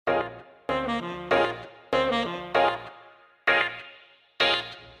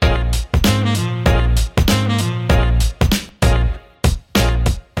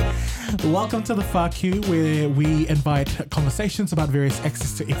Welcome to the FAQ, where we invite conversations about various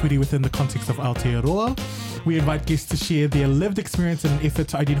access to equity within the context of Aotearoa. We invite guests to share their lived experience in an effort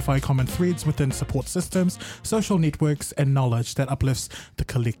to identify common threads within support systems, social networks, and knowledge that uplifts the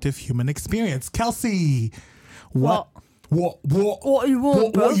collective human experience. Kelsey, what you want, bro? What you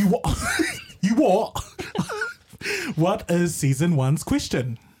want? You what? What is season 1's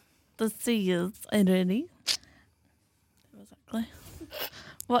question? The C is ready. Exactly.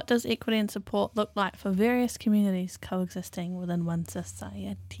 What does equity and support look like for various communities coexisting within one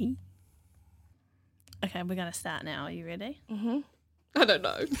society? Okay, we're going to start now. Are you ready? Mm-hmm. I don't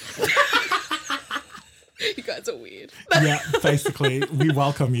know. You guys are weird. Yeah, basically, we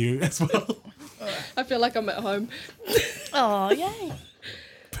welcome you as well. I feel like I'm at home. Oh, yay.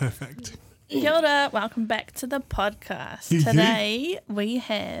 Perfect. Kia ora, welcome back to the podcast. Today we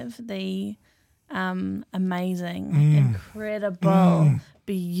have the amazing, incredible,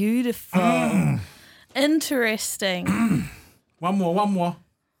 beautiful, interesting, One more.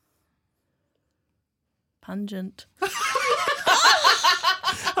 pungent. I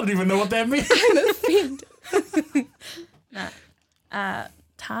don't even know what that means.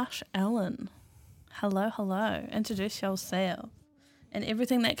 Tash Allen. Hello. Introduce yourself. And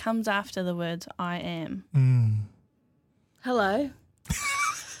everything that comes after the words I am. Hello.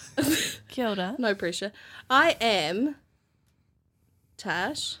 Kia ora. No pressure. I am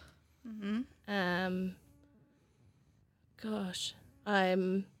Tash. Gosh,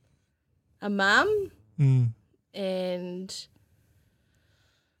 I'm a mum and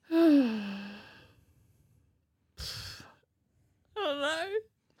I don't know.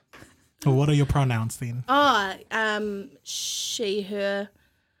 Well, what are your pronouns then? She, her,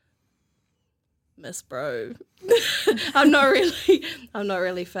 Miss Bro. I'm not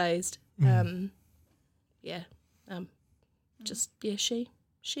really phased.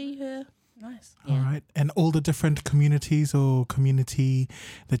 She, her. Nice. All right. And all the different communities or community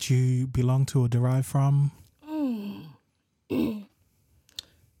that you belong to or derive from?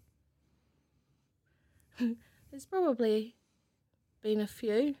 There's probably been a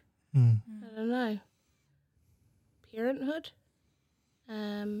few. I don't know. Parenthood.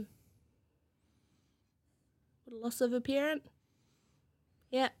 Loss of a parent.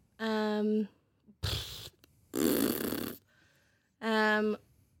 Yeah. I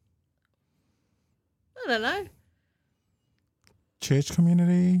don't know. Church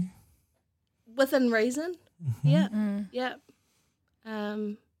community? Within reason. Yeah. Yeah.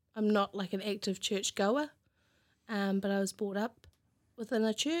 I'm not like an active church goer, but I was brought up within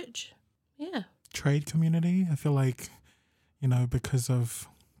a church. Yeah. Trade community? I feel like, because of...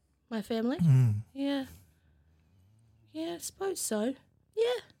 My family? Yeah. Yeah, I suppose so.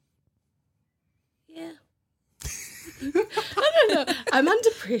 Yeah. I don't know. I'm under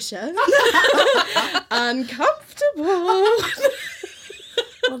pressure. Uncomfortable.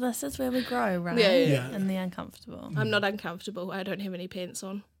 Well, this is where we grow, right? Yeah. In the uncomfortable. I'm not uncomfortable. I don't have any pants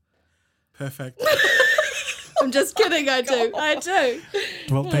on. Perfect. I'm just kidding. I do.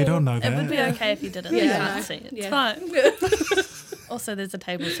 Well, they don't know It would that. be okay if you didn't. Yeah, You I can't know. see it. It's Yeah. fine. Also, there's a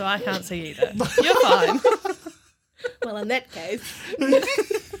table, so I can't see either. You're fine. Well, in that case.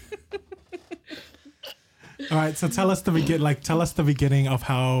 All right, so tell us the beginning of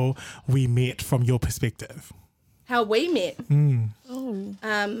how we met from your perspective. How we met. Oh,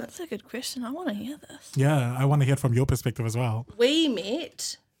 that's a good question. I want to hear this. Yeah, I want to hear it from your perspective as well. We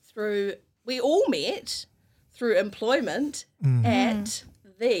all met through employment at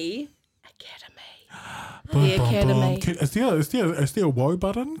the academy. The academy. Is there a woe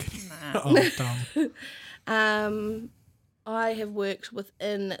button? Oh, dumb. I have worked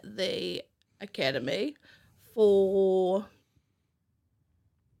within the academy for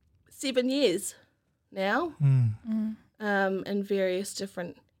 7 years now, in various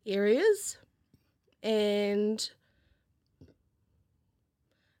different areas, and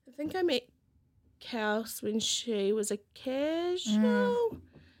I think I met Kels when she was a casual.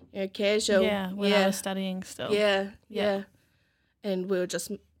 Yeah, casual. Yeah, when I was studying still. Yeah. Yeah. And we were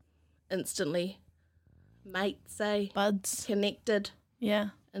just instantly mates, Buds. connected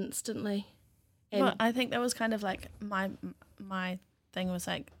Yeah. instantly. And Well, I think that was kind of like my thing was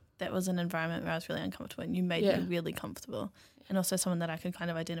like that was an environment where I was really uncomfortable, and you made me really comfortable, and also someone that I could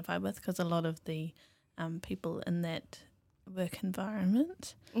kind of identify with, because a lot of the people in that work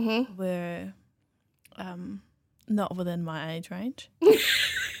environment were not within my age range.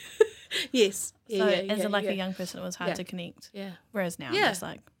 yes. So as a young person, it was hard to connect. Yeah. Whereas now I'm just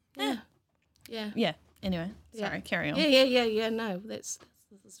like, Yeah. Anyway, sorry, carry on. Yeah. No, this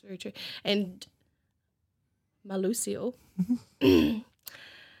is very true. And Malucio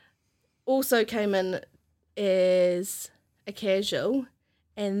also came in as a casual,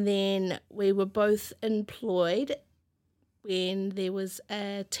 and then we were both employed when there was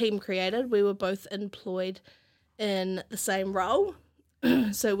a team created. We were both employed in the same role,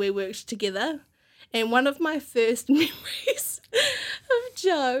 so we worked together. And one of my first memories of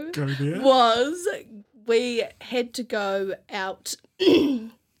Joe was we had to go out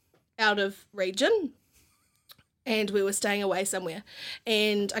of region, and we were staying away somewhere,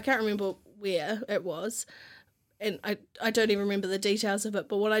 and I can't remember where it was, and I don't even remember the details of it,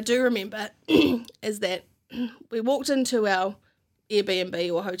 but what I do remember is that we walked into our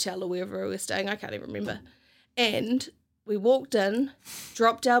Airbnb or hotel or wherever we were staying, I can't even remember, and we walked in,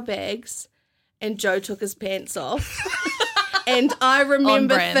 dropped our bags, and Joe took his pants off. And I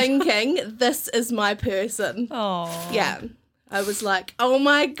remember thinking, this is my person. Oh. Yeah. I was like, oh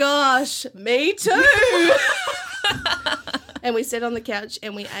my gosh, me too. And we sat on the couch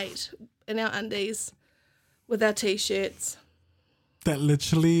and we ate in our undies with our T-shirts. That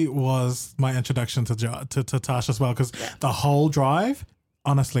literally was my introduction to Tash as well, because the whole drive,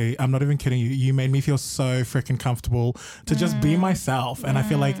 honestly, I'm not even kidding you, you made me feel so freaking comfortable to just be myself. And I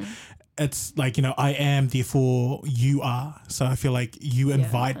feel like it's like, you know, I am, therefore you are. So I feel like you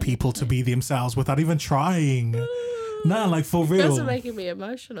invite people to be themselves without even trying. No, like for real. Those are making me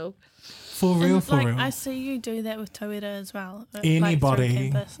emotional. For real, and, for real. I see you do that with Tawera as well. Anybody. Like,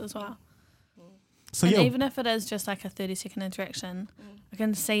 through campus as well. So and even if it is just like a 30-second interaction, I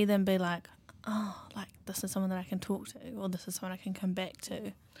can see them be like, oh, like this is someone that I can talk to, or this is someone I can come back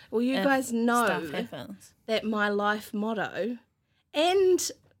to. Well, you guys know that my life motto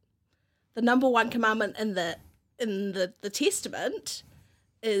and the number one commandment in the Testament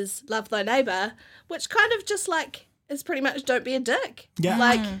is love thy neighbour, which kind of just like is pretty much don't be a dick. Yeah.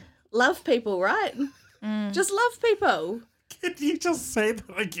 Like love people, right? Just love people. Can you just say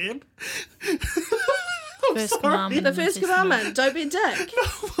that again? First commandment. The first commandment, don't be a dick.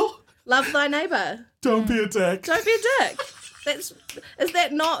 Love thy neighbour. Don't be a dick. Don't be a dick. Is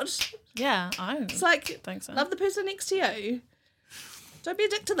that not? Yeah, It's like think so. Love the person next to you. Don't be a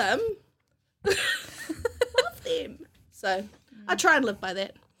dick to them. Love them. So I try and live by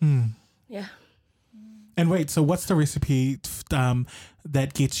that. Yeah. And wait, so what's the recipe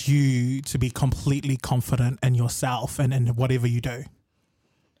that gets you to be completely confident in yourself and in whatever you do?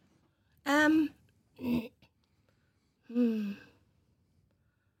 I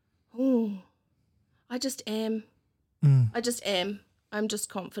just am. I just am. I'm just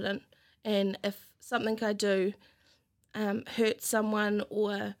confident. And if something I do hurts someone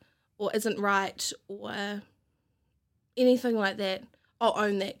or isn't right or anything like that, I'll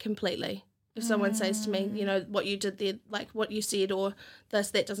own that completely. If someone says to me, you know, what you did there, like what you said or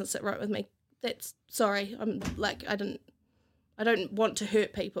that doesn't sit right with me, that's sorry. I'm like, I don't want to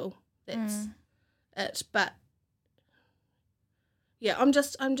hurt people. That's it. But yeah, I'm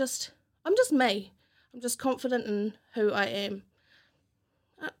just me. I'm just confident in who I am.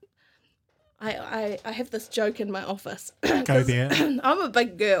 I have this joke in my office. Go there. I'm a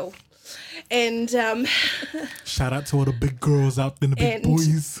big girl. And shout out to all the big girls out there, the big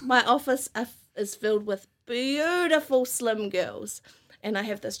boys. My office is filled with beautiful slim girls. And I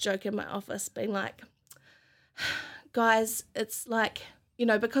have this joke in my office being like, guys, it's like, you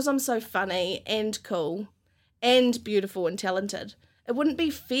know, because I'm so funny and cool and beautiful and talented, it wouldn't be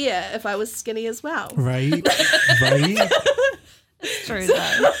fair if I was skinny as well. Right. It's true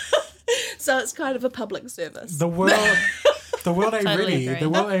though. So it's kind of a public service. The world ain't Totally ready. agree. The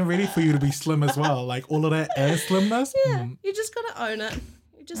world ain't ready for you to be slim as well. Like all of that ass slimness. Yeah, you just gotta own it.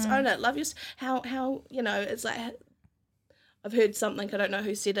 You just own it. Love your how you know, it's like I've heard something, I don't know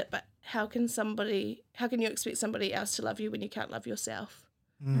who said it, but how can you expect somebody else to love you when you can't love yourself?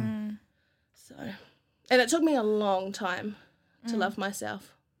 So, and it took me a long time to love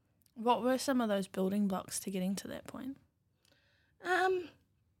myself. What were some of those building blocks to getting to that point?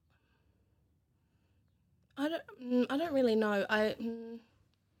 I don't really know. I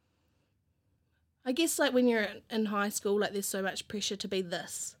guess like when you're in high school, like there's so much pressure to be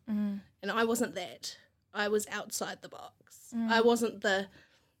this, and I wasn't that. I was outside the box. I wasn't the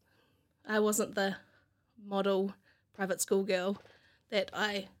model private school girl that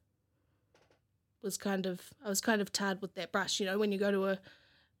I was kind of tarred with that brush. You know, when you go to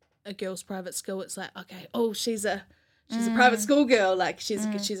a girls' private school, it's like, okay, oh, she's a private school girl, like she's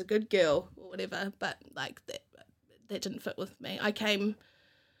a good girl or whatever. But like that didn't fit with me. I came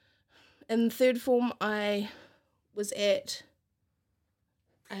in third form. I was at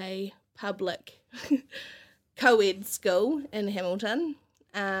a public co-ed school in Hamilton,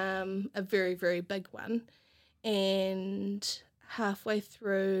 a very, very big one, and halfway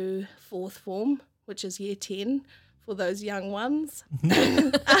through fourth form, which is year 10 for those young ones.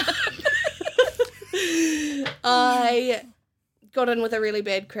 I got in with a really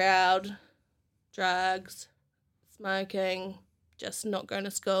bad crowd, drugs, smoking, just not going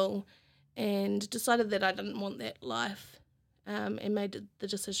to school, and decided that I didn't want that life, and made the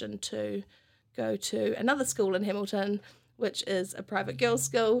decision to go to another school in Hamilton, which is a private girls'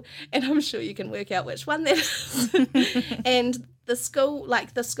 school, and I'm sure you can work out which one that is. And the school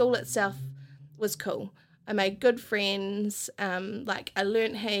itself was cool. I made good friends, I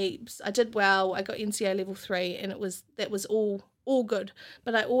learnt heaps, I did well, I got NCA level 3, and that was all good.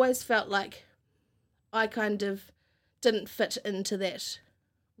 But I always felt like I kind of didn't fit into that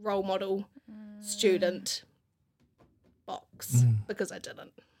role model student box because I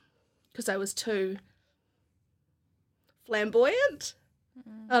didn't. Because I was too flamboyant.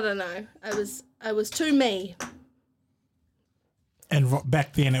 I don't know. I was too me. And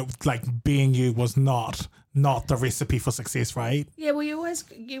back then, it was like being you was not the recipe for success, right? Yeah, well, you want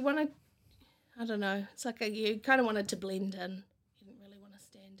to, I don't know. It's like you kind of wanted to blend in. You didn't really want to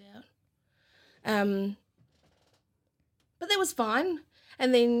stand out. But that was fine.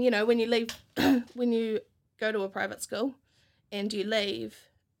 And then, when you leave, when you go to a private school and you leave,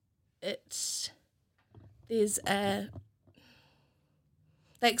 they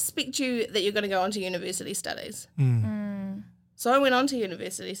expect you that you're going to go on to university studies. So I went on to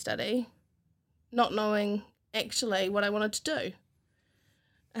university study, not knowing actually what I wanted to do.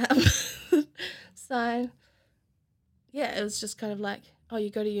 So, yeah, it was just kind of like, oh, you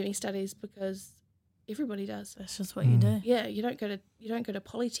go to uni studies because everybody does. That's just what you do. Yeah, you don't go to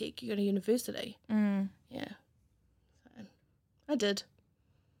Polytech, you go to university. Yeah. So, I did.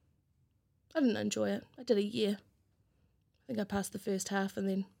 I didn't enjoy it. I did a year. I think I passed the first half and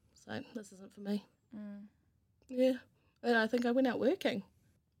then it's like, this isn't for me. Yeah. And I think I went out working.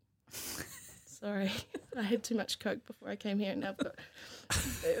 Sorry. I had too much Coke before I came here and now I've got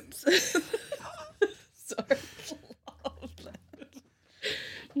burps. Sorry.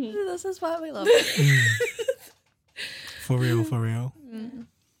 This is why we love it. For real.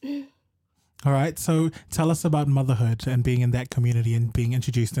 All right. So tell us about motherhood and being in that community and being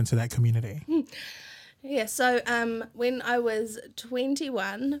introduced into that community. Yeah. So when I was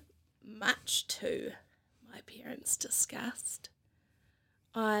 21, much to my parents' disgust,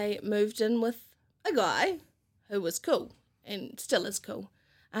 I moved in with a guy who was cool and still is cool.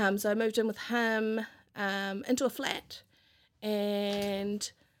 So I moved in with him into a flat and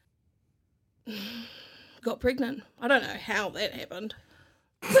got pregnant. I don't know how that happened.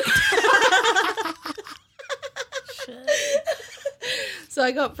 So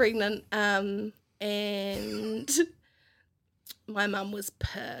I got pregnant and my mum was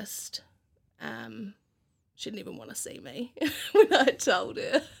pissed. She didn't even want to see me when I told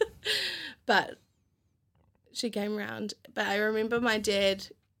her. But she came round. But I remember my dad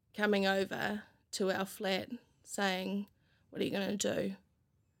coming over to our flat saying, "What are you going to do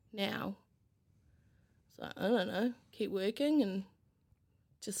now?" So I don't know, keep working and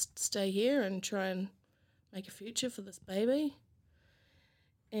just stay here and try and make a future for this baby.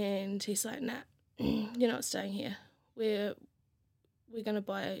 And he's like, "Nah, you're not staying here. We're going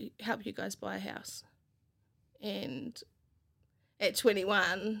to help you guys buy a house." And at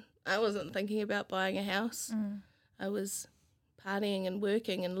 21, I wasn't thinking about buying a house. I was partying and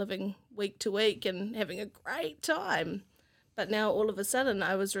working and living week to week and having a great time. But now all of a sudden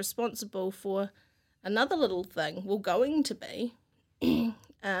I was responsible for another little thing, going to be.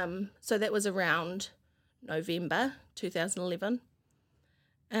 So that was around November 2011.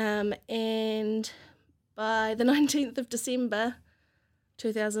 And by the 19th of December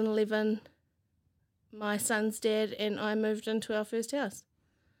 2011, my son's dad and I moved into our first house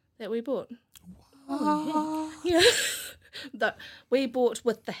that we bought. Wow. Yeah. We bought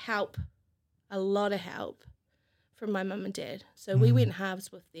with the help, a lot of help from my mum and dad. So we went halves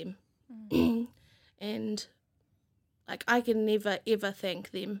with them. And I can never, ever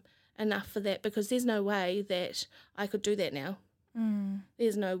thank them enough for that because there's no way that I could do that now.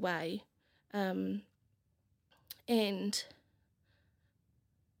 There's no way.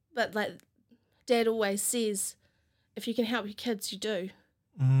 But Dad always says, if you can help your kids, you do.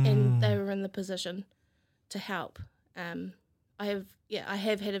 And they were in the position to help. I have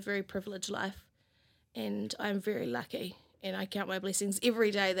had a very privileged life and I'm very lucky and I count my blessings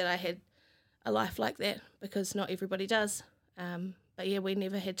every day that I had a life like that because not everybody does. But yeah, we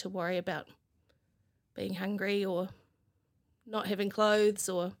never had to worry about being hungry or not having clothes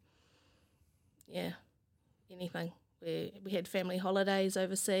or anything. We had family holidays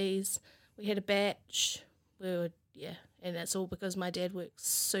overseas. We had a batch. And that's all because my dad worked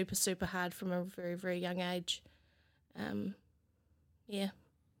super, super hard from a very, very young age. Yeah,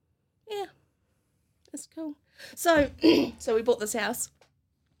 it's cool. So, so we bought this house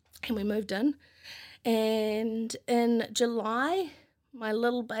and we moved in. And in July, my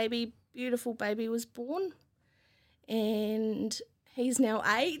little baby, beautiful baby, was born. And he's now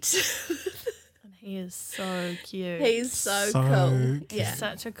 8. And he is so cute. He's so cool. Cute. Yeah.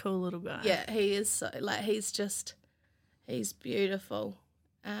 Such a cool little guy. Yeah, he is so, like, he's beautiful.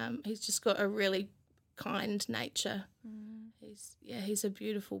 He's just got a really kind nature. He's a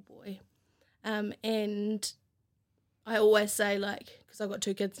beautiful boy. And I always say, like, because I've got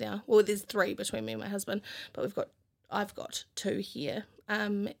 2 kids now. Well, there's 3 between me and my husband, but I've got 2 here.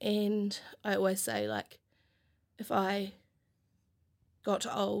 And I always say, like, if I got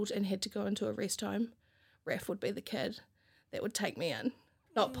old and had to go into a rest home, Raph would be the kid that would take me in.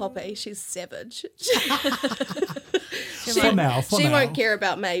 Not Poppy, she's savage. For now. She won't care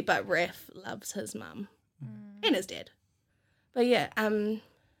about me, but Raph loves his mum and his dad. But yeah,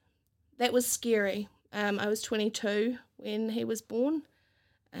 that was scary. I was 22 when he was born.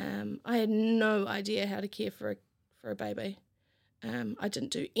 I had no idea how to care for a baby. I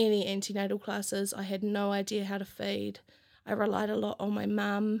didn't do any antenatal classes. I had no idea how to feed. I relied a lot on my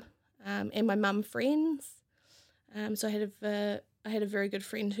mum and my mum friends. So I had a very good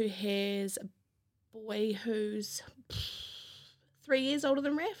friend who has a boy who's 3 years older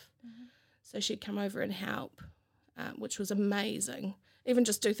than Raph. So she'd come over and help, which was amazing. Even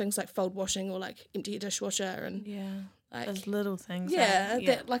just do things like fold washing or like empty a dishwasher and like those little things.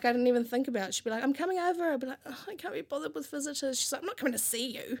 that like I didn't even think about. She'd be like, "I'm coming over." I'd be like, "Oh, I can't be bothered with visitors." She's like, "I'm not coming to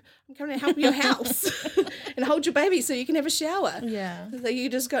see you. I'm coming to help your house and hold your baby so you can have a shower." Yeah. So you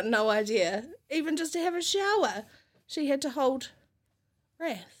just got no idea. Even just to have a shower, she had to hold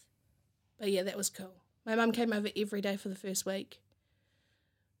Raph. But yeah, that was cool. My mum came over every day for the first week,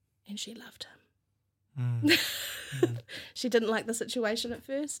 and she loved him. She didn't like the situation at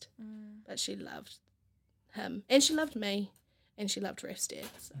first, but she loved him, and she loved me, and she loved Raph's dad.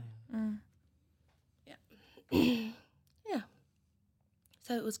 So. Yeah.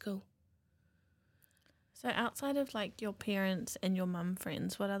 So it was cool. So outside of like your parents and your mum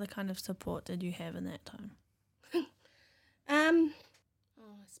friends, what other kind of support did you have in that time? I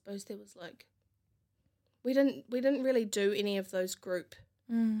suppose there was like we didn't really do any of those group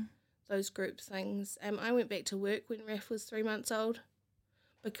things. I went back to work when Raph was 3 months old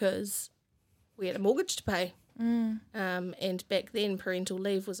because we had a mortgage to pay. And back then parental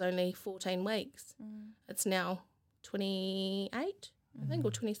leave was only 14 weeks. It's now 28, I think,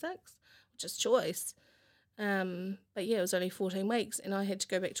 or 26, which is choice. But yeah, it was only 14 weeks and I had to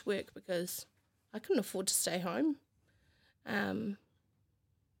go back to work because I couldn't afford to stay home.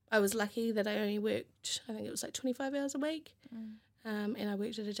 I was lucky that I only worked, I think it was like 25 hours a week. And I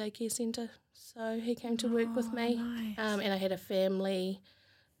worked at a daycare centre. So he came to work with me. Nice. And I had a family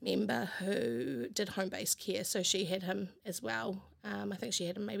member who did home-based care, so she had him as well. I think she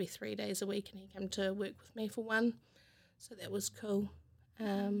had him maybe 3 days a week, and he came to work with me for 1. So that was cool.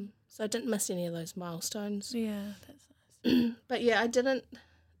 So I didn't miss any of those milestones. Yeah, that's nice. But yeah, I didn't.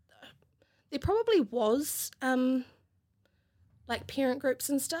 There probably was like parent groups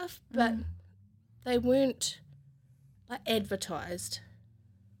and stuff, but they weren't like advertised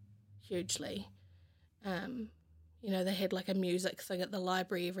hugely. They had like a music thing at the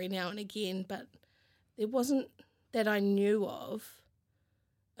library every now and again, but there wasn't, that I knew of,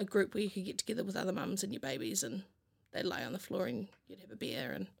 a group where you could get together with other mums and your babies and they'd lie on the floor and you'd have a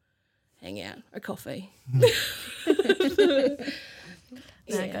beer and hang out, a coffee. No,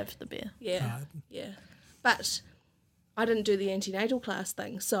 go for the beer. Yeah. But I didn't do the antenatal class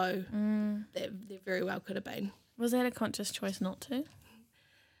thing, so there very well could have been. Was that a conscious choice not to?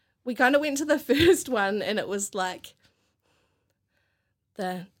 We kind of went to the first one and it was like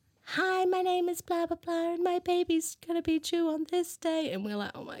hi, my name is blah, blah, blah, and my baby's going to be due on this day. And we're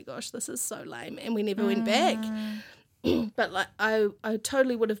like, oh my gosh, this is so lame. And we never went back. But like, I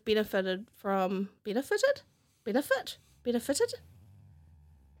totally would have benefited from, benefited? It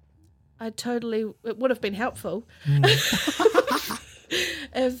would have been helpful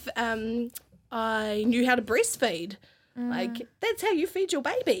if I knew how to breastfeed. Like, that's how you feed your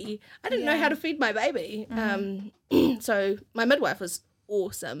baby. I didn't know how to feed my baby. So my midwife was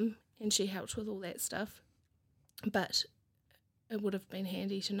awesome and she helped with all that stuff. But it would have been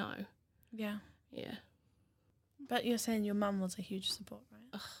handy to know. Yeah. Yeah. But you're saying your mum was a huge support, right?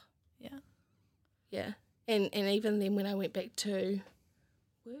 Ugh. Yeah. Yeah. And even then when I went back to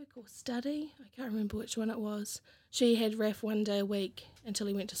work or study, I can't remember which one it was, she had Raph 1 day a week until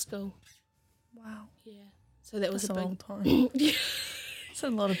he went to school. Wow. Yeah. So that was That's a a long big time. yeah. It's a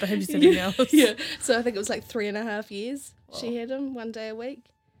lot of babysitting hours. Yeah. So I think it was like 3.5 years she Wow. had him 1 day a week.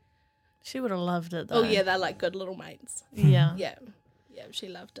 She would have loved it though. Oh yeah, they're like good little mates. Yeah. Yeah. Yeah, she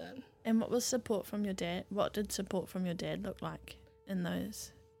loved it. And what was support from your dad? What did support from your dad look like in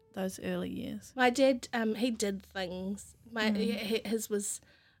those early years? My dad, he did things. His was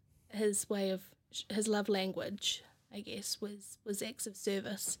his way of his love language, I guess, was acts of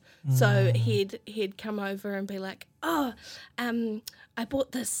service. So he'd come over and be like, "Oh, I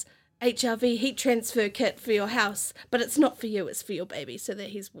bought this HRV heat transfer kit for your house, but it's not for you, it's for your baby, so that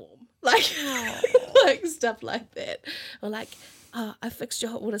he's warm." Like, like stuff like that, or like, "Oh, I fixed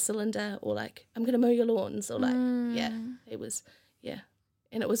your hot water cylinder," or like, "I'm gonna mow your lawns," or like, yeah, it was, yeah,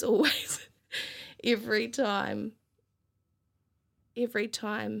 and it was always every time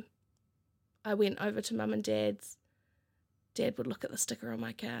I went over to Mum and Dad's, Dad would look at the sticker on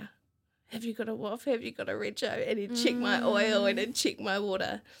my car. "Have you got a WAF? Have you got a rego?" And he'd check my oil and he'd check my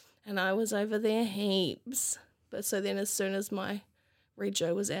water. And I was over there heaps. But so then as soon as my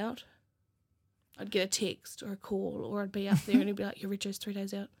rego was out, I'd get a text or a call, or I'd be up there and he'd be like, "Your rego's 3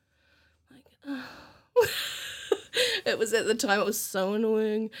 days out." Like, oh. It was at the time, it was so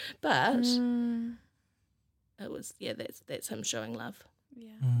annoying. But it was, yeah, that's him showing love.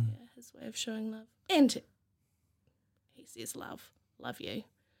 Yeah. Yeah, his way of showing love. And he says love you,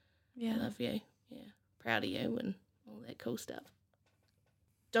 Yeah. love you, yeah, proud of you and all that cool stuff.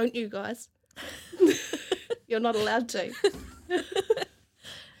 Don't you guys? You're not allowed to.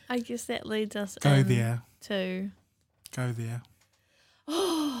 I guess that leads us Go there. to Go there.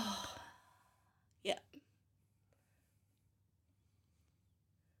 Oh, yeah.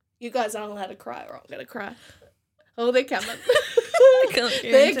 You guys aren't allowed to cry or I'm going to cry. Oh, they're coming.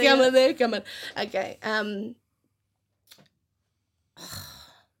 They're coming. Okay.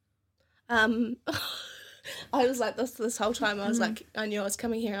 I was like this whole time. I was like, I knew I was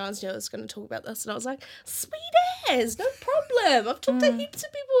coming here and I knew I was going to talk about this. And I was like, sweet as, no problem. I've talked to heaps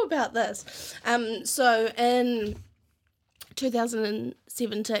of people about this. So in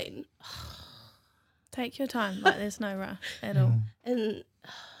 2017, take your time. Like there's no rush at all. in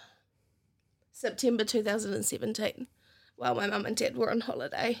September 2017, while my mum and dad were on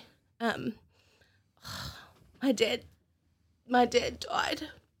holiday, my dad died.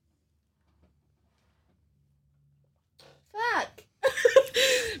 Fuck.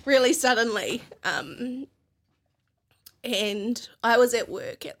 Really suddenly. And I was at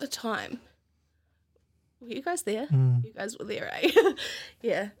work at the time. Were you guys there? You guys were there, eh?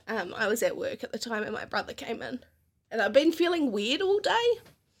 Yeah. I was at work at the time and my brother came in. And I've been feeling weird all day.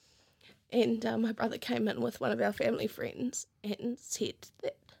 And my brother came in with one of our family friends and said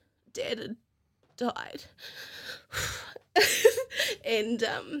that Dad had died. And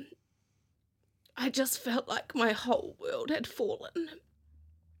I just felt like my whole world had fallen.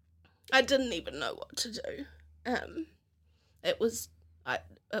 I didn't even know what to do. It was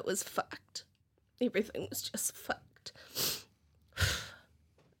fucked. Everything was just fucked.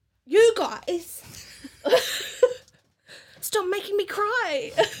 You guys, stop making me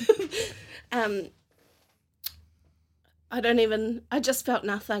cry. I just felt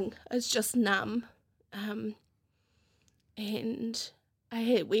nothing. I was just numb. And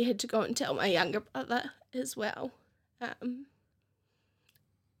we had to go and tell my younger brother as well.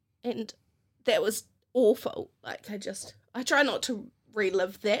 And that was awful. Like I try not to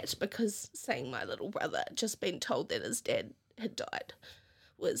relive that, because seeing my little brother just being told that his dad had died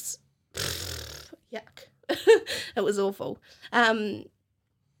was yuck. It was awful. And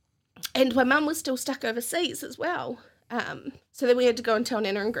my mum was still stuck overseas as well. So then we had to go and tell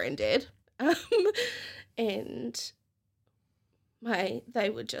Nana and Granddad. And they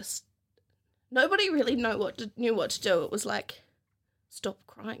were just, nobody really knew what to do. It was like, stop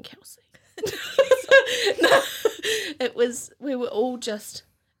crying, Kelsey. No, we were all just,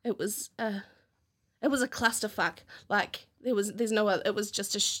 it was a clusterfuck. Like there's no other, it was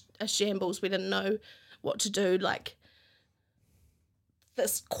just a shambles. We didn't know what to do. Like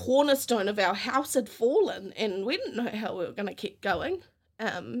this cornerstone of our house had fallen and we didn't know how we were going to keep going.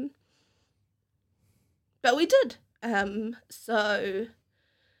 But we did. So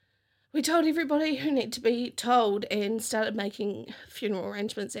we told everybody who needed to be told and started making funeral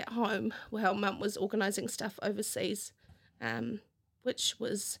arrangements at home while Mum was organising stuff overseas, which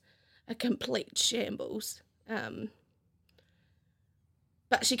was a complete shambles.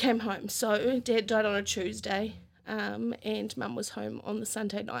 But she came home. So Dad died on a Tuesday, and Mum was home on the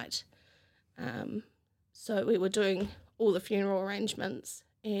Sunday night. So we were doing all the funeral arrangements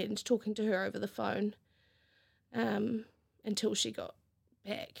and talking to her over the phone until she got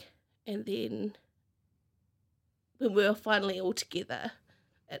back. And then when we were finally all together,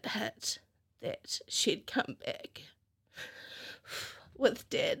 it hit that she'd come back with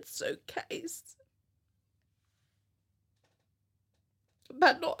Dad's suitcase.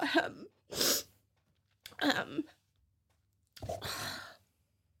 But not him. But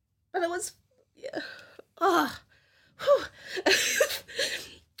it was, yeah. Oh.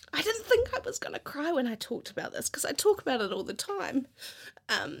 I didn't think I was going to cry when I talked about this, because I talk about it all the time.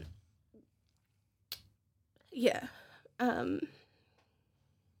 Yeah. And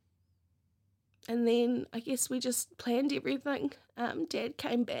then I guess we just planned everything. Dad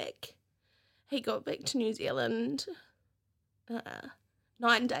came back. He got back to New Zealand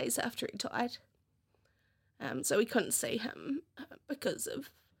 9 days after he died. So we couldn't see him because of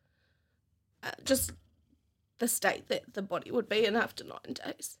just the state that the body would be in after 9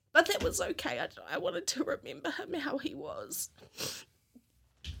 days. But that was okay. I wanted to remember him, how he was.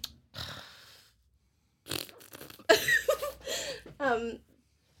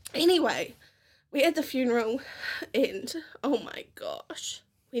 Anyway, we had the funeral, and oh my gosh,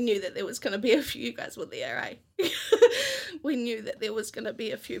 we knew that there was going to be a few, you guys were there, eh? We knew that there was going to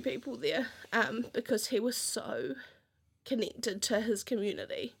be a few people there, because he was so connected to his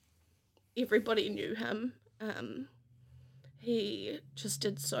community. Everybody knew him. He just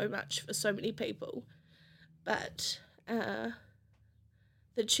did so much for so many people. But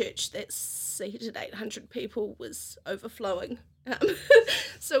the church that seated 800 people was overflowing.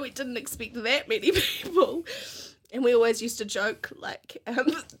 So we didn't expect that many people. And we always used to joke, like,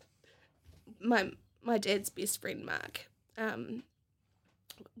 my dad's best friend, Mark,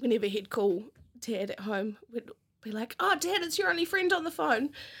 whenever he'd call Dad at home, we'd be like, "Oh, Dad, it's your only friend on the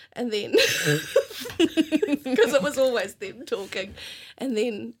phone." And then, because it was always them talking, and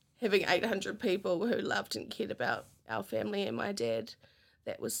then having 800 people who loved and cared about our family and my dad,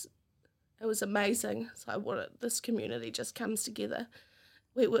 it was amazing. So I wanted, this community just comes together.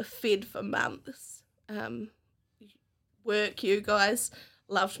 We were fed for months. Work, you guys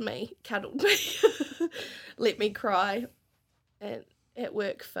loved me, cuddled me, let me cry, and at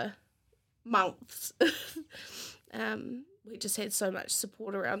work for months. We just had so much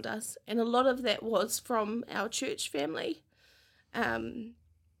support around us, and a lot of that was from our church family. And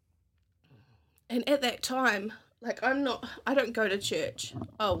at that time, like, I don't go to church.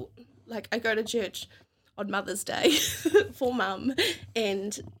 I go to church on Mother's Day for Mum,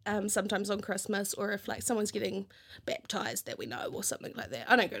 and sometimes on Christmas, or if like someone's getting baptised that we know or something like that.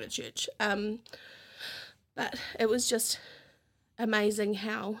 I don't go to church. But it was just amazing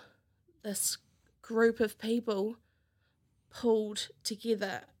how this group of people pulled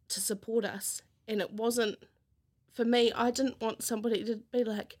together to support us. And it wasn't, for me, I didn't want somebody to be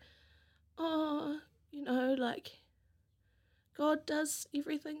like, "Oh, like, God does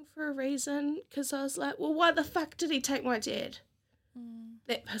everything for a reason," because I was like, well, why the fuck did he take my dad?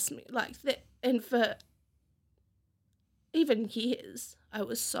 That pissed me, like, that. And for even years, I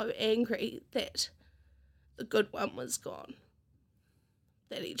was so angry that the good one was gone,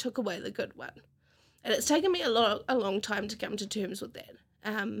 that he took away the good one. And it's taken me a long time to come to terms with that.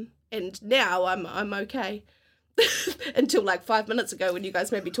 And now I'm okay. Until like 5 minutes ago when you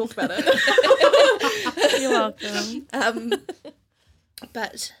guys made me talk about it. You're welcome.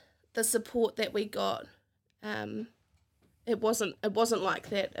 But the support that we got, it wasn't like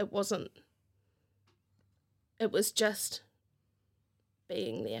that. It was just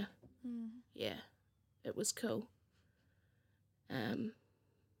being there. Yeah, it was cool.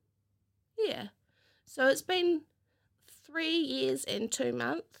 Yeah. So it's been 3 years and 2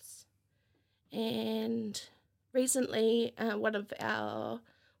 months, and recently one of our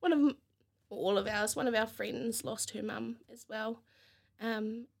friends lost her mum as well,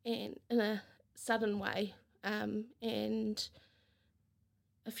 and in a sudden way, and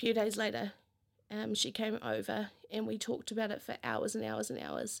a few days later she came over and we talked about it for hours and hours and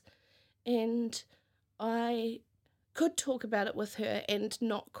hours, and I could talk about it with her and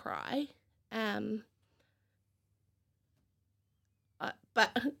not cry,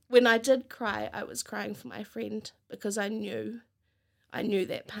 but when I did cry, I was crying for my friend, because I knew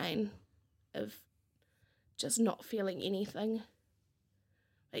that pain of just not feeling anything.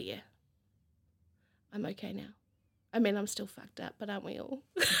 But yeah, I'm okay now. I mean, I'm still fucked up, but aren't we all?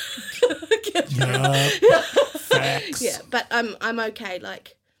 Yeah, facts. Yeah, but I'm okay.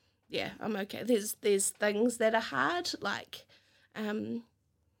 Like, yeah, I'm okay. There's things that are hard, like when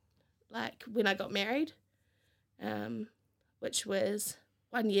I got married, which was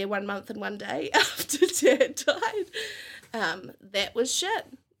 1 year, 1 month, and 1 day after Dad died. That was shit,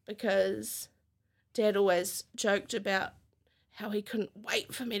 because Dad always joked about how he couldn't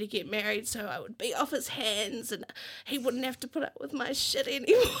wait for me to get married so I would be off his hands and he wouldn't have to put up with my shit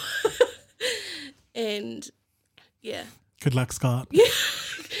anymore. And yeah. Good luck, Scott.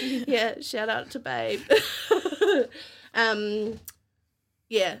 Yeah, shout out to Babe.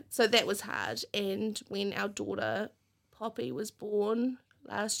 Yeah, so that was hard. And when our daughter Poppy was born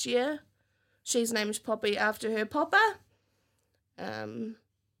last year, she's named Poppy after her papa.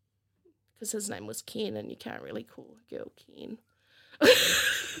 Because his name was Ken, and you can't really call a girl Ken.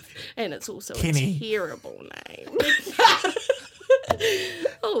 And it's also Kenny. a terrible name.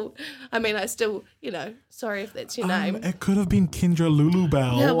 Oh, I mean, I still, sorry if that's your name. It could have been Kendra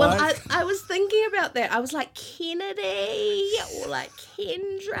Lulubell. Yeah, well, I was thinking about that. I was like, Kennedy or like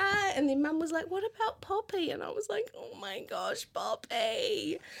Kendra. And then Mum was like, what about Poppy? And I was like, oh my gosh,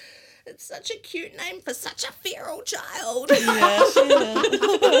 Poppy. It's such a cute name for such a feral child. Yeah, she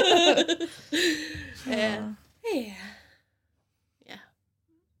is. Yeah. Yeah. Yeah.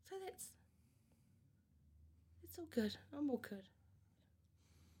 So it's all good. I'm all good.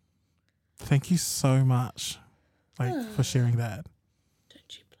 Thank you so much, for sharing that.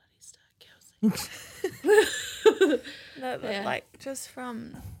 Don't you bloody start, Kelsey. No, but Yeah. just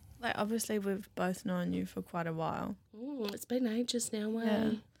from, obviously we've both known you for quite a while. It's been ages now, Yeah.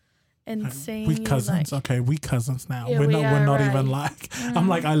 eh? And seeing We you, cousins, okay. We cousins now. Yeah, we're we not. are, We're not right. even I'm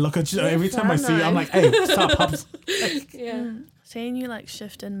like. I look at you every time I see you. I'm Wharno. like, hey, stop, Pops. Yeah. seeing you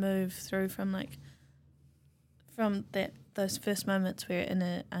shift and move through from those first moments where in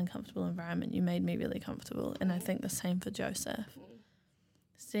an uncomfortable environment, you made me really comfortable. And I think the same for Joseph.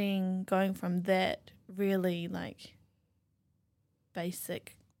 Going from that really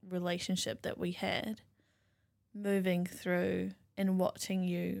basic relationship that we had, moving through and watching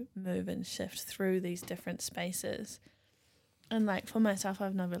you move and shift through these different spaces. And for myself,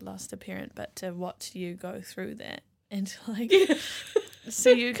 I've never lost a parent, but to watch you go through that and to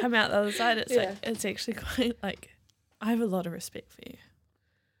see you come out the other side, it's it's actually quite I have a lot of respect for you.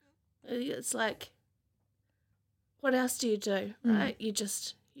 It's what else do you do, right? You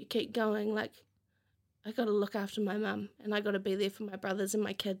keep going. I got to look after my mum, and I got to be there for my brothers and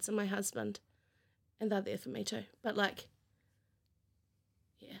my kids and my husband, and they're there for me too. But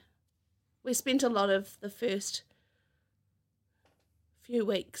yeah, we spent a lot of the first few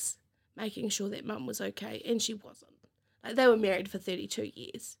weeks making sure that mum was okay, and she wasn't. They were married for 32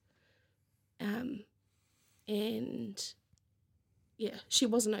 years. And yeah, she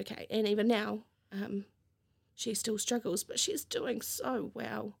wasn't okay. And even now, she still struggles, but she's doing so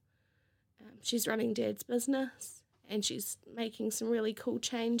well. She's running Dad's business, and she's making some really cool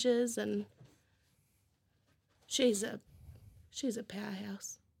changes, and she's a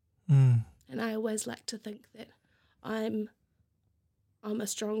powerhouse. Mm. And I always like to think that I'm a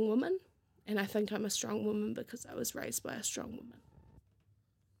strong woman, and I think I'm a strong woman because I was raised by a strong woman.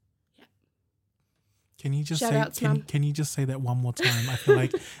 Can you just Shout say? outs, Mum. Can you just say that one more time? I feel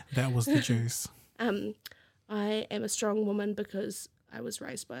like that was the juice. I am a strong woman because I was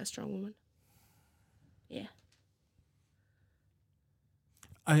raised by a strong woman. Yeah.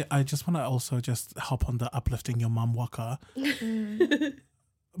 I just want to also just hop on the uplifting your mum waka.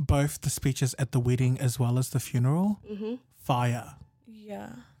 Both the speeches at the wedding as well as the funeral, fire. Yeah.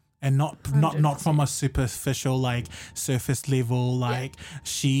 And not 100%. from a superficial surface level.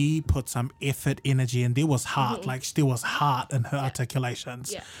 She put some effort, energy, and there was heart. There was heart in her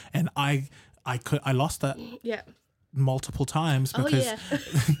articulations. Yeah. And I lost it Yeah. multiple times because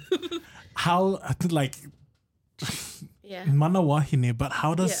how Yeah. mana wahine, but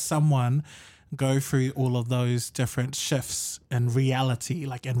how does Yeah. someone go through all of those different shifts in reality,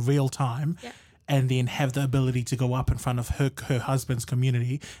 in real time? Yeah. And then have the ability to go up in front of her husband's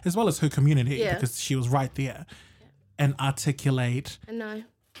community as well as her community because she was right there and articulate. I know.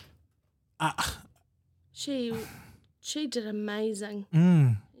 She did amazing.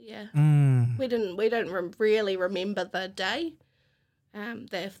 Yeah. We don't really remember the day,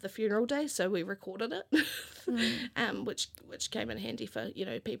 the funeral day, so we recorded it, which came in handy for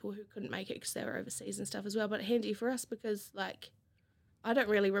people who couldn't make it because they were overseas and stuff as well. But handy for us because I don't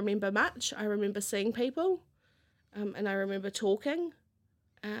really remember much. I remember seeing people, and I remember talking,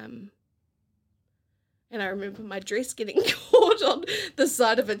 and I remember my dress getting caught on the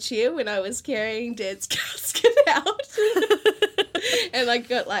side of a chair when I was carrying Dad's casket out. And I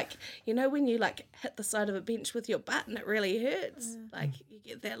got when you hit the side of a bench with your butt and it really hurts, you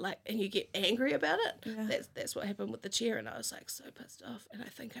get that and you get angry about it. Yeah. That's what happened with the chair, and I was so pissed off, and I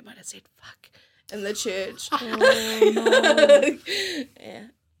think I might have said fuck in the church. Oh, no. Yeah.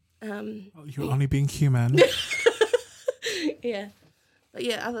 You're only being human. Yeah. But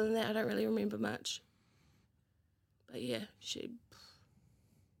yeah, other than that, I don't really remember much. But yeah, she.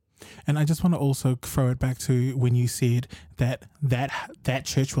 And I just want to also throw it back to when you said that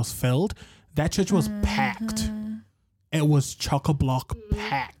church was filled. That church was packed. It was chock-a-block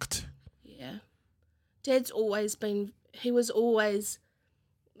packed. Yeah. Dad's always been, he was always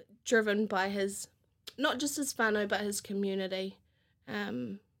driven by his, not just his whānau, but his community.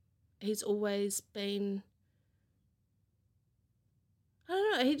 He's always been, I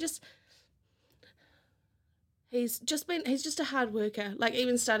don't know, he's just a hard worker. Like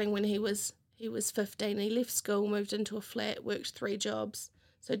even starting when he was 15, he left school, moved into a flat, worked 3 jobs.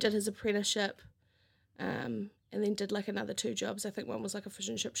 So did his apprenticeship, and then did like another 2 jobs. I think one was like a fish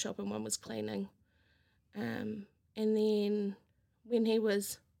and chip shop and one was cleaning. And then when he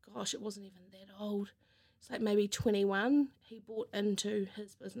was, gosh, it wasn't even that old. It's like maybe 21, he bought into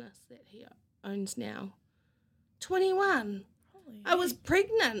his business that he owns now. 21. Holy I was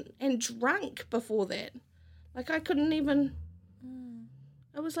pregnant and drunk before that. Like I couldn't even,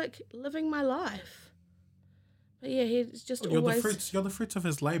 I was like living my life. But yeah, he's just always... You're the fruits of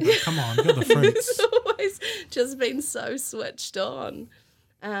his labour. Come on, you're the fruits. He's always just been so switched on.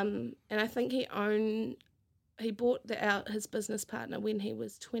 And I think he bought out his business partner when he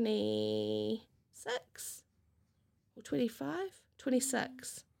was 26 or 25?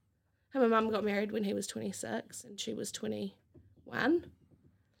 26. And my mum got married when he was 26 and she was 21.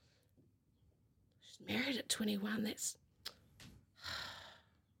 She's married at 21. That's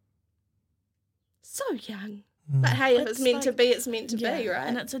so young. But hey, if it's meant to be, it's meant to be, right?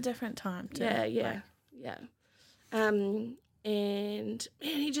 And it's a different time too. Yeah. And man,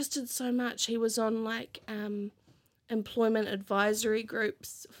 he just did so much. He was on like employment advisory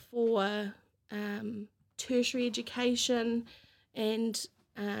groups for tertiary education, and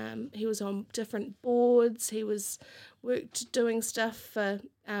he was on different boards. He worked doing stuff for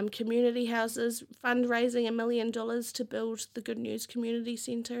community houses, fundraising $1 million to build the Good News Community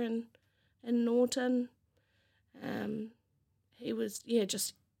Centre in Norton. He was,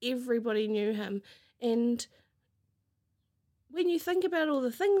 just everybody knew him. And when you think about all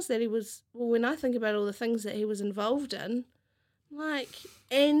the things that when I think about all the things that he was involved in,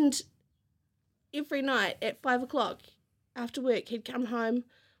 and every night at 5 o'clock after work, he'd come home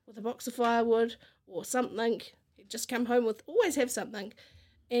with a box of firewood or something. He'd just come home always have something.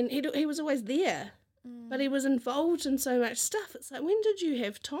 And he was always there, but he was involved in so much stuff. It's like, when did you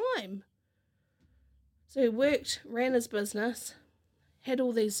have time? So he worked, ran his business, had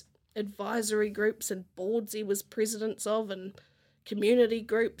all these advisory groups and boards he was presidents of and community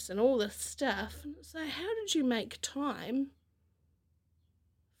groups and all this stuff. So how did you make time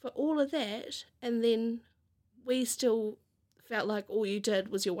for all of that? And then we still felt like all you did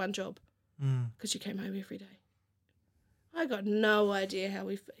was your one job because you came home every day. I got no idea how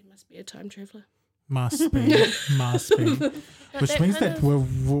he must be a time traveller. Must be. Which means that we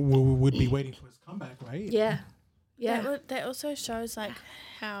would be waiting for his comeback, right? Yeah. That also shows like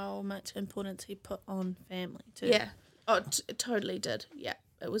how much importance he put on family too. Yeah. Oh, it totally did. Yeah.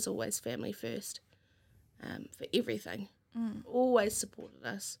 It was always family first for everything. Always supported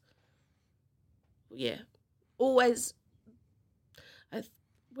us. Yeah. Always.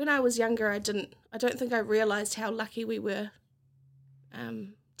 When I was younger, I don't think I realised how lucky we were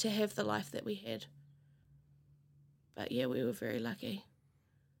to have the life that we had. But yeah, we were very lucky.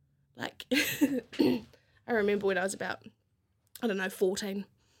 Like, I remember when I was about, 14,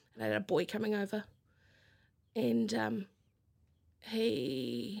 and I had a boy coming over, and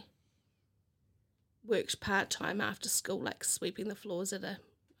he worked part-time after school, like sweeping the floors at a,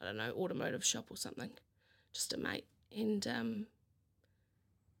 automotive shop or something, just a mate, and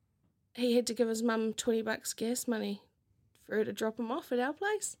he had to give his mum $20 gas money for her to drop him off at our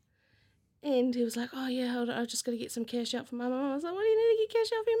place. And he was like, oh yeah, hold on, I've just got to get some cash out for my mum. I was like, what do you need to get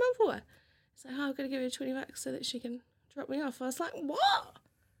cash out for your mum for? He's like, I've got to give her $20 so that she can drop me off. I was like, what?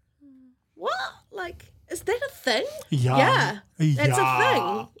 What? Like, is that a thing? Yeah. That's a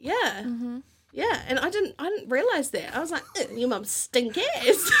thing. Yeah. Mm-hmm. Yeah. And I didn't realise that. I was like, your mum stink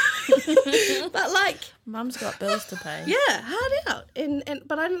ass. But like, mum's got bills to pay. Yeah, hard out.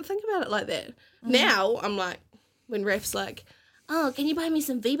 But I didn't think about it like that. Now I'm like, when Raf's like, oh, can you buy me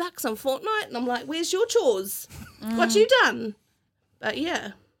some V-Bucks on Fortnite? And I'm like, where's your chores? What you done? But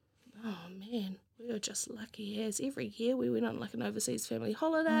yeah. Oh, man. We were just lucky as every year we went on like an overseas family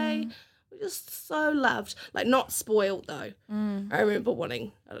holiday. We just so loved. Like, not spoiled, though. I remember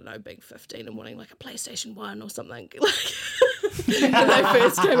wanting, being 15 and wanting like a PlayStation 1 or something. Like, when they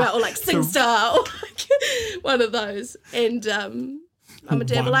first came out, or like SingStar or like one of those. And Mum and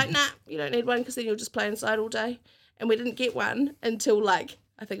Dad were like, nah, you don't need one because then you'll just play inside all day. And we didn't get one until like,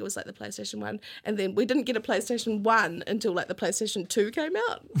 I think it was like the PlayStation 1. And then we didn't get a PlayStation 1 until like the PlayStation 2 came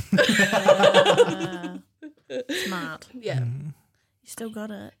out. Smart. Yeah. You still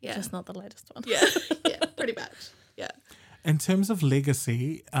got it, just not the latest one. Yeah. Yeah, pretty much. Yeah. In terms of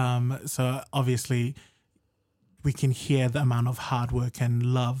legacy, so obviously we can hear the amount of hard work and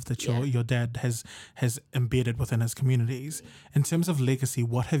love that your dad has embedded within his communities. In terms of legacy,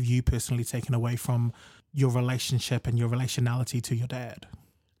 what have you personally taken away from your relationship and your relationality to your dad?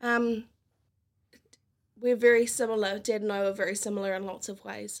 We're very similar. Dad and I were very similar in lots of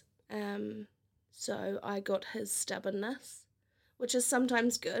ways. So I got his stubbornness, which is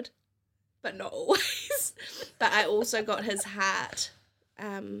sometimes good, but not always. But I also got his heart.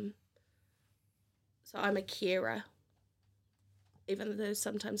 So I'm a carer, even though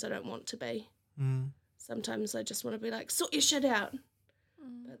sometimes I don't want to be. Sometimes I just want to be like, sort your shit out.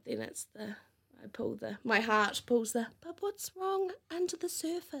 But then it's my heart pulls but what's wrong under the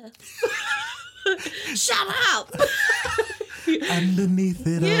surface? Shut up! Underneath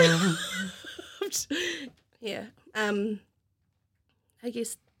it all. Yeah. I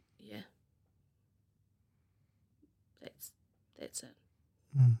guess, that's it.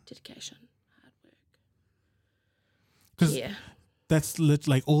 Dedication, hard work. Because that's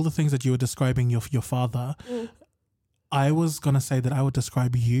like all the things that you were describing your father. I was going to say that I would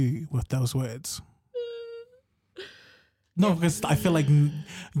describe you with those words. No, because I feel like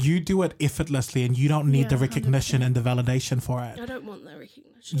you do it effortlessly and you don't need the recognition 100%. And the validation for it. I don't want the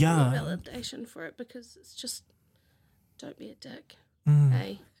recognition or the validation for it because it's just, don't be a dick.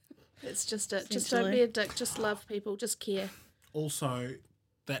 Hey, it's just it. Just don't be a dick. Just love people. Just care. Also,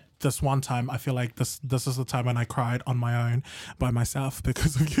 that this one time, I feel like this is the time when I cried on my own by myself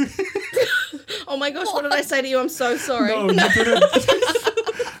because of you. Oh my gosh, what did I say to you? I'm so sorry. No, you didn't.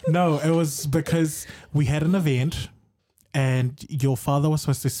 No, it was because we had an event and your father was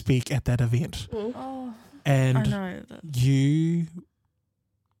supposed to speak at that event. And I know you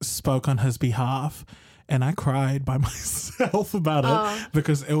spoke on his behalf and I cried by myself about it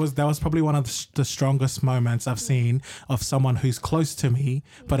because that was probably one of the strongest moments I've seen of someone who's close to me,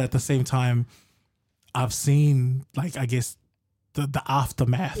 but at the same time I've seen, like, I guess the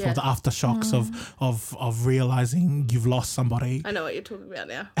aftermath or the aftershocks of realizing you've lost somebody. I know what you're talking about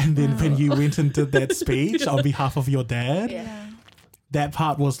now. And then when you went and did that speech on behalf of your dad, that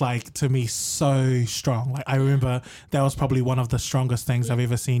part was, like, to me so strong. Like, I remember that was probably one of the strongest things I've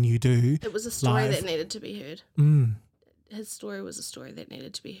ever seen you do. It was a story that needed to be heard. His story was a story that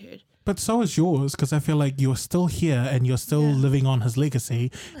needed to be heard. But so is yours, because I feel like you're still here and you're still living on his legacy.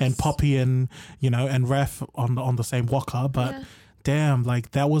 And Poppy and, and Raph on the same waka. But damn,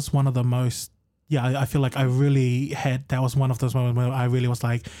 like, that was one of the most, I feel like that was one of those moments where I really was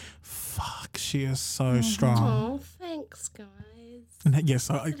like, fuck, she is so strong. Oh, thanks, guys. And it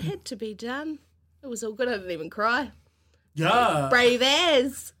had to be done. It was all good. I didn't even cry. Yeah. Brave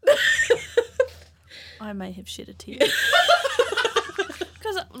as. I may have shed a tear.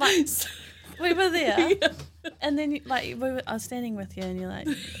 Because, like, we were there, and then, I was standing with you, and you're, like,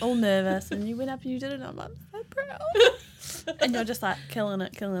 all nervous, and you went up and you did it, and I'm like, so proud. And you're just, like, killing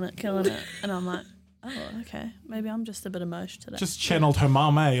it. And I'm like, oh, okay. Maybe I'm just a bit emotional today. Just channeled her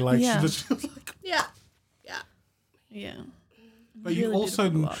mum, eh? Like, she was like... Yeah. But you really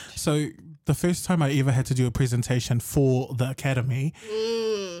also, so the first time I ever had to do a presentation for the academy,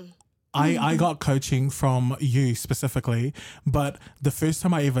 I got coaching from you specifically, but the first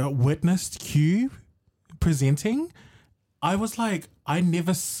time I ever witnessed Q presenting, I was like, I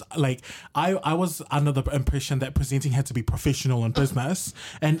was under the impression that presenting had to be professional in business,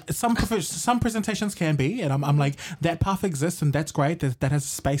 and some presentations can be, and I'm like, that path exists and that's great, that has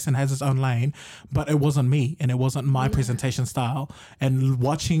space and has its own lane, but it wasn't me and it wasn't my presentation style. And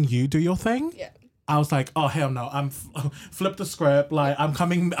watching you do your thing, I was like, oh hell no, I'm flip the script, like I'm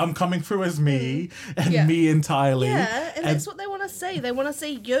coming through as me and me entirely. Yeah, and that's what they want to see. They want to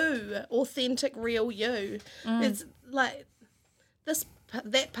see you, authentic, real you. It's like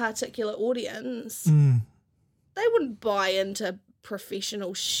that particular audience, they wouldn't buy into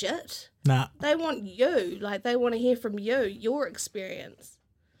professional shit. Nah. They want you. Like, they want to hear from you, your experience.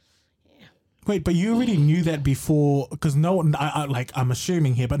 Yeah. Wait, but you already knew that before, because no one, I'm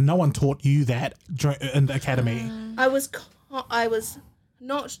assuming here, but no one taught you that in the academy. I was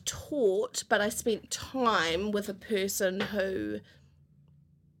not taught, but I spent time with a person who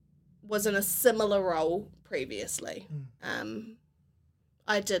was in a similar role previously.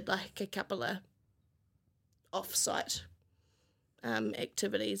 I did like a couple of off-site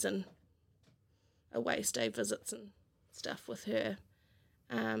activities and away stay visits and stuff with her.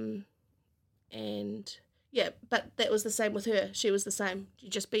 And Yeah, but that was the same with her. She was the same. You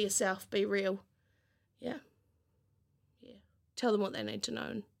just be yourself, be real. Yeah. Yeah. Tell them what they need to know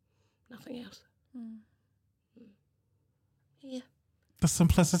and nothing else. Yeah. The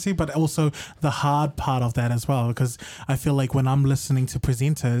simplicity, but also the hard part of that as well, because I feel like when I'm listening to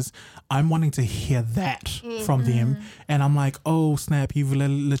presenters, I'm wanting to hear that from them, and I'm like, oh snap, you've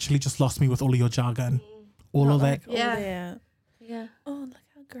literally just lost me with all of your jargon, all Not of like that. all Yeah. their, Yeah. oh, look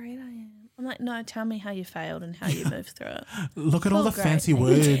how great I am. I'm like, no, tell me how you failed and how you moved through it. Look at all Oh, the great, fancy thank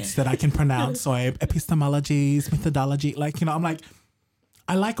words you. that I can pronounce, so epistemologies, methodology, like, I'm like,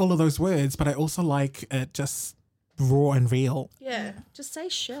 I like all of those words, but I also like it just raw and real. Yeah. Just say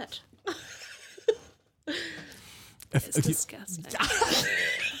shit. If It's you, disgusting.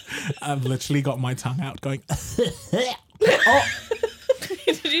 I've literally got my tongue out going, Did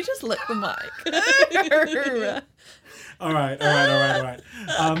you just lick the mic? all right.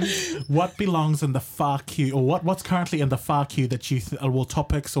 What belongs in the far queue, or what's currently in the far queue that you, well,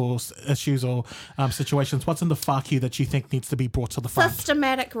 topics or issues or situations, what's in the far queue that you think needs to be brought to the front?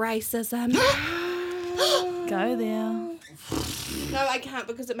 Systematic racism. Go there. No, I can't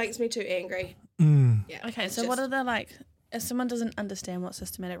because it makes me too angry. Yeah. Okay, it's so what just- are the, like, if someone doesn't understand what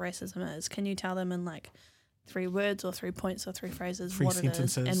systematic racism is, can you tell them in like 3 words or 3 points or 3 phrases 3 what it is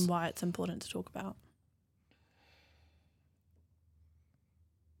sentences. and why it's important to talk about?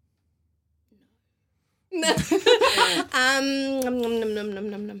 Num, num, num, num, num,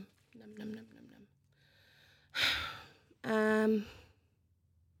 num, num. Num, num, num, num, num.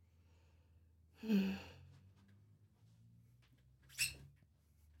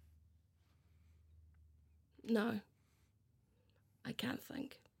 No. I can't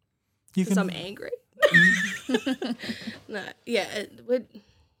think. You Because can, I'm angry. No, yeah,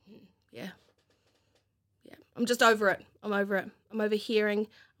 yeah. I'm just over it. I'm over it. I'm overhearing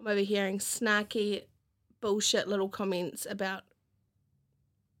snarky bullshit little comments about.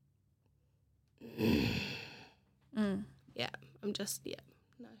 Yeah, I'm just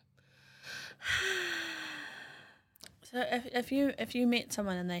no. So if you met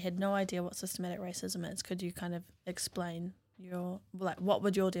someone and they had no idea what systematic racism is, could you kind of explain your, like, what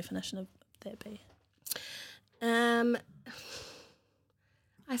would your definition of that be? I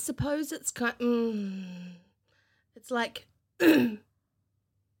suppose it's it's like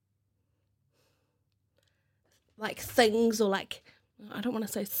like things, or like, I don't want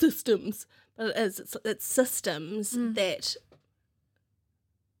to say systems, but it is. It's systems that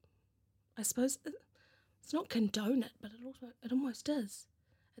I suppose it's not condone it, but it almost is.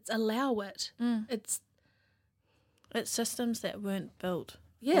 It's allow it. It's systems that weren't built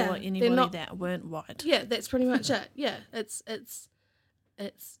Yeah, for they're anybody not- that weren't white. yeah, that's pretty much it. Yeah, it's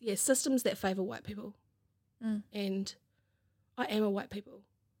systems that favour white people, and I am a white people,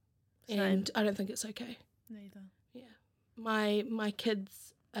 Same. and I don't think it's okay. Neither. Yeah, my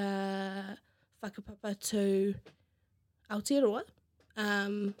kids whakapapa to Aotearoa,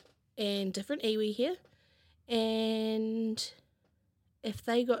 and different iwi here, and if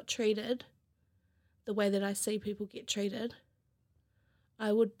they got treated the way that I see people get treated,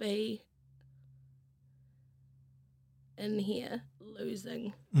 I would be in here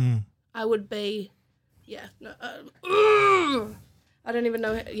losing. I would be, I don't even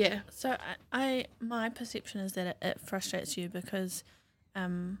know. Yeah, So my perception is that it frustrates you because,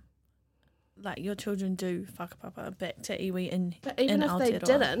 like, your children do whakapapa back to iwi in but even in if they Aotearoa.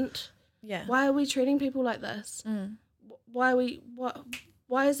 didn't, Yeah. why are we treating people like this? Why are we?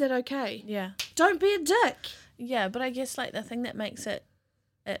 Why is that okay? Yeah. Don't be a dick. Yeah, but I guess, like, the thing that makes it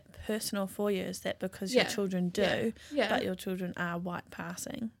personal for you is that because your Yeah. children do, Yeah. but your children are white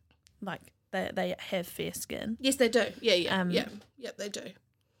passing, like they have fair skin. Yes, they do. Yeah, Um, yeah, they do.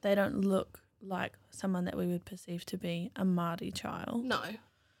 They don't look like someone that we would perceive to be a Māori child, No,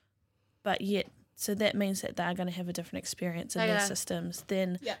 but yet, so that means that they're going to have a different experience in They their are. systems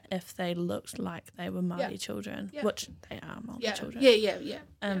than Yeah. if they looked like they were Māori Yeah. children, Yeah. which they are Māori yeah, children. yeah.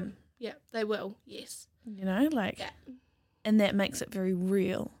 Yeah. They will. Yes. You know, like, Yeah. and that makes it very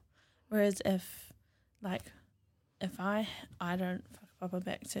real. Whereas if I don't whakapapa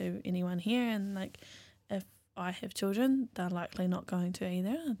back to anyone here, and like if I have children, they're likely not going to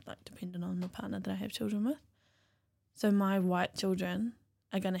either, like depending on the partner that I have children with. So my white children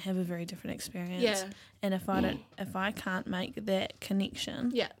are going to have a very different experience. Yeah. And if I can't make that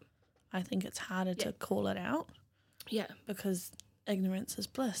connection, Yeah. I think it's harder to call it out Yeah. because ignorance is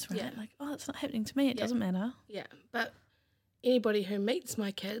bliss, right? Yeah. Like, oh, it's not happening to me. It doesn't matter. Yeah. But anybody who meets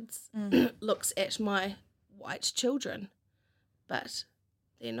my kids looks at my white children, but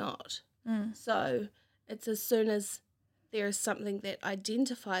they're not. So it's as soon as there is something that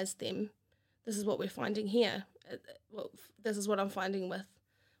identifies them this is what we're finding here. This is what I'm finding with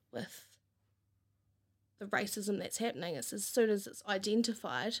the racism that's happening. It's as soon as it's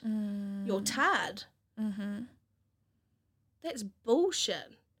identified, you're tarred. Mm-hmm. That's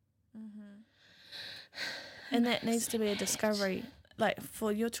bullshit. Mm-hmm. And that needs to be a discovery. Like,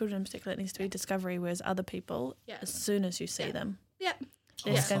 for your children in particular, it needs to be discovery, whereas other people, as soon as you see them,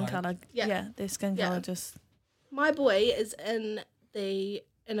 their skin colour, their skin colour just... My boy is in a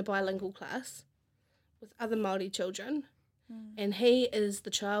bilingual class with other Māori children, and he is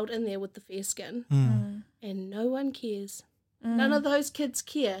the child in there with the fair skin, and no one cares. None of those kids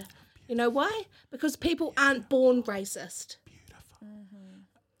care. You know why? Because people aren't born racist.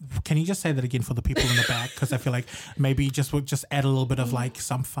 Can you just say that again for the people in the back? Because I feel like maybe we'll just add a little bit of like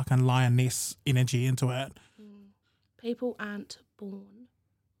some fucking lioness energy into it. People aren't born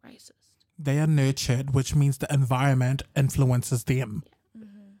racist. They are nurtured, which means the environment influences them.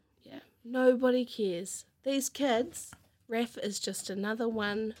 Yeah. Nobody cares. These kids, Raph is just another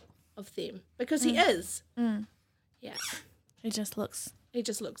one of them. Because he is. Yeah. He just looks...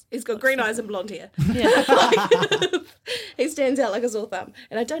 He's got green eyes and blonde hair. Yeah. He stands out like a sore thumb.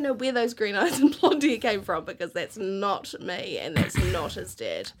 And I don't know where those green eyes and blonde hair came from, because that's not me and that's not his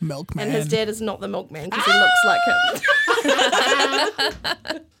dad. Milkman. And his dad is not the milkman, because he looks like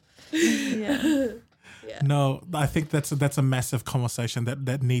him. Yeah. No, I think that's a massive conversation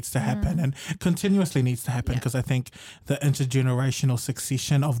that needs to happen and continuously needs to happen, because I think the intergenerational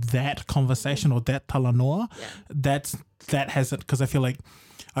succession of that conversation or that talanoa, that hasn't, because I feel like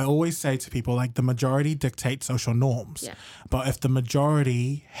I always say to people, like, the majority dictate social norms, but if the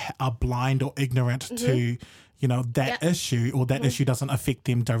majority are blind or ignorant to, you know, that issue, or that issue doesn't affect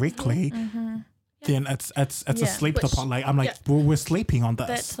them directly, then it's a sleep upon. Like, I'm like, well, we're sleeping on this.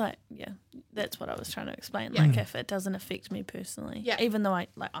 That's like, that's what I was trying to explain. Like, if it doesn't affect me personally, even though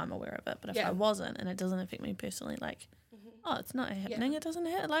I'm aware of it, but if I wasn't and it doesn't affect me personally, like, oh, it's not happening. It doesn't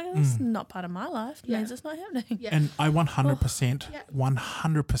happen. Like, it's not part of my life. It means it's not happening. And I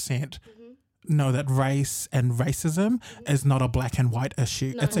 100% know that race and racism is not a black and white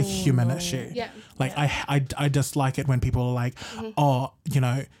issue. It's a human issue. Like, I dislike it when people are like, oh, you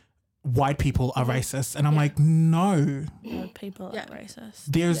know, white people are racist, and I'm like, no, people are racist.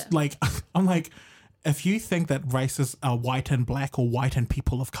 There's like, I'm like, if you think that races are white and black or white and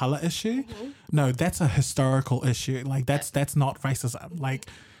people of color issue, no, that's a historical issue. Like, that's not racism. Like,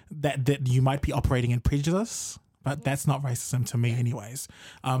 that you might be operating in prejudice, but that's not racism to me, anyways.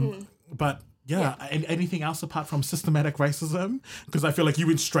 But anything else apart from systematic racism? Because I feel like you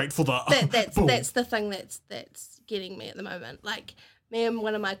went straight for the that's the thing that's getting me at the moment. Like, me and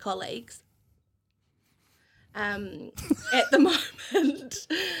one of my colleagues, at the moment,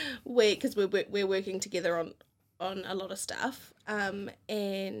 because we're working together on a lot of stuff,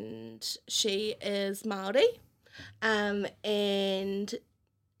 and she is Māori, and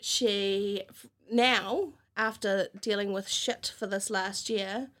she now, after dealing with shit for this last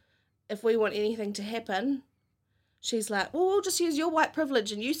year, if we want anything to happen, she's like, well, we'll just use your white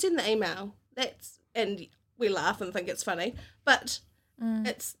privilege and you send the email. And we laugh and think it's funny, but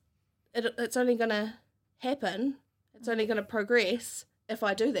it's only going to happen, it's only going to progress if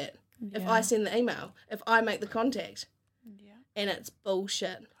I do that, if I send the email, if I make the contact. And it's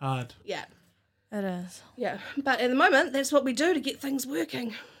bullshit. Hard. Yeah. It is. Yeah. But at the moment, that's what we do to get things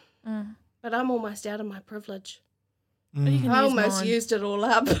working. But I'm almost out of my privilege. I almost used it all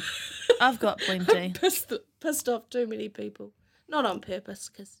up. I've got plenty. Pissed off too many people. Not on purpose,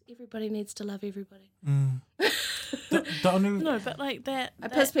 because everybody needs to love everybody. No, but like that. I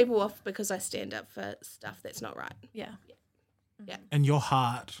piss people off because I stand up for stuff that's not right. Yeah. And your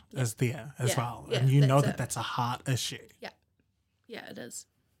heart is there as well. And you know that's a heart issue. Yeah. Yeah, it is.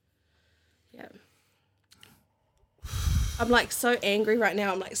 Yeah. I'm like so angry right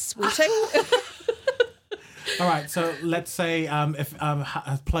now. I'm like sweating. All right, so let's say if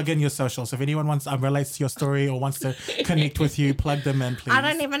plug in your socials. If anyone wants relates to your story or wants to connect with you, plug them in, please. I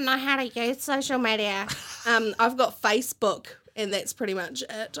don't even know how to use social media. I've got Facebook, and that's pretty much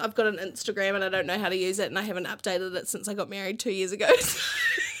it. I've got an Instagram, and I don't know how to use it, and I haven't updated it since I got married 2 years ago.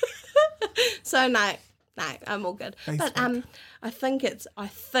 So no, I'm all good. Facebook. But I think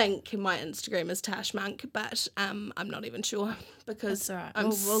my Instagram is Tash Monk, but I'm not even sure because right. I'm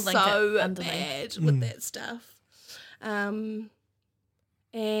we'll so bad with that stuff. And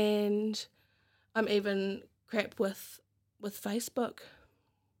I'm even crap with Facebook,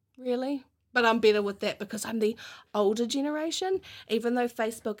 really. But I'm better with that because I'm the older generation, even though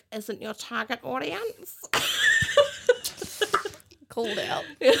Facebook isn't your target audience. Called out.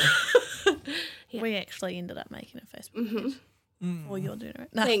 Yeah. We actually ended up making a Facebook page. for your dinner.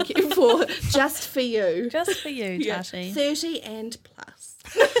 Thank you for just for you. Just for you, Tashi. 30 and plus.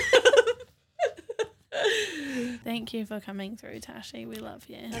 Thank you for coming through, Tashi. We love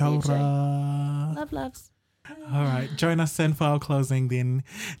you. Kia ora. Love, loves. All right, join us then for our closing then.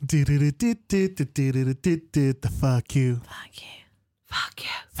 The fuck you. Fuck you. Fuck you.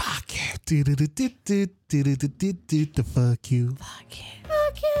 Fuck you. The fuck you. Fuck you.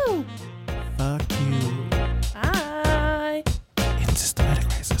 Fuck you. Fuck you. Bye. It's systematic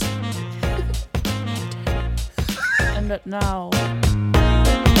racism. And now.